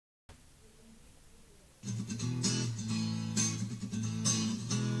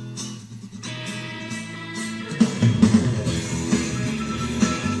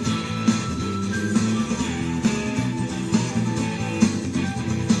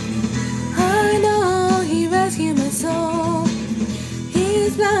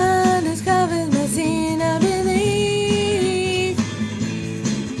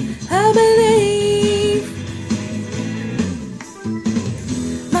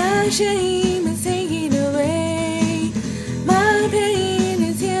My shame is taken away. My pain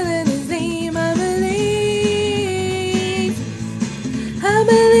is healed in His name. I believe. I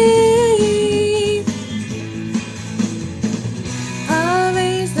believe. I'll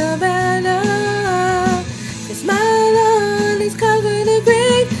raise the banner, 'cause my Lord is conquered the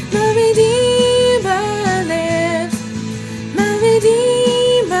grave. My Redeemer lives. My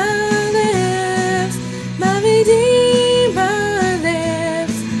Redeemer lives. My Redeemer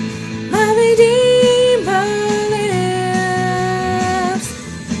lives. My Redeemer lives.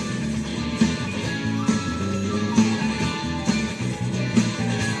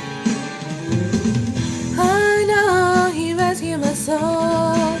 I know He rescued my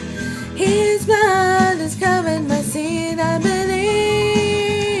soul. His blood has covered my sin. I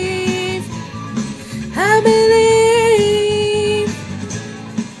believe. I believe.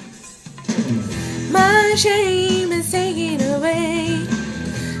 My shame is taken away.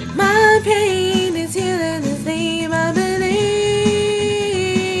 My pain is healed in His name. I believe.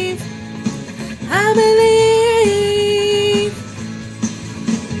 I believe.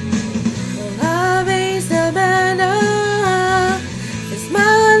 Oh, I'll raise the banner, 'cause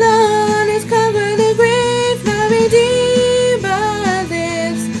my Lord has conquered the grave. My Redeemer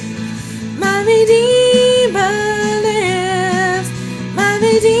lives. My Redeemer lives. My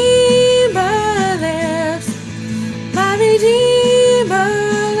Redeemer lives. My Redeemer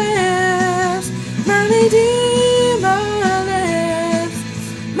lives. My Redeemer lives.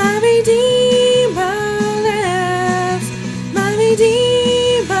 My Redeemer lives. My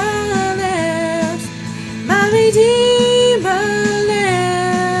Redeemer lives. My Redeemer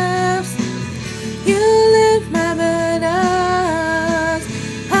lives. You lift my burdens.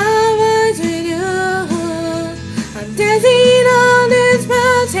 I rise with you. I'm dancing on this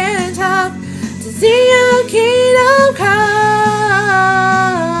mountain top to see your kingdom come.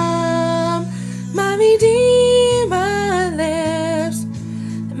 My Redeemer lives.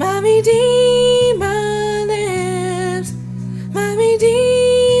 My Redeemer lives. My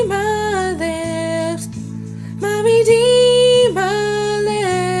Redeemer lives. My Redeemer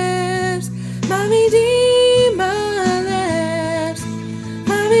lives. My Redeemer lives.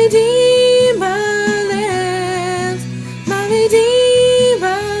 My Redeemer lives. My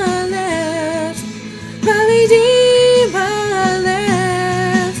Redeemer lives. My Redeemer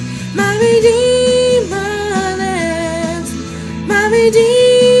lives. My Redeemer lives. My Redeemer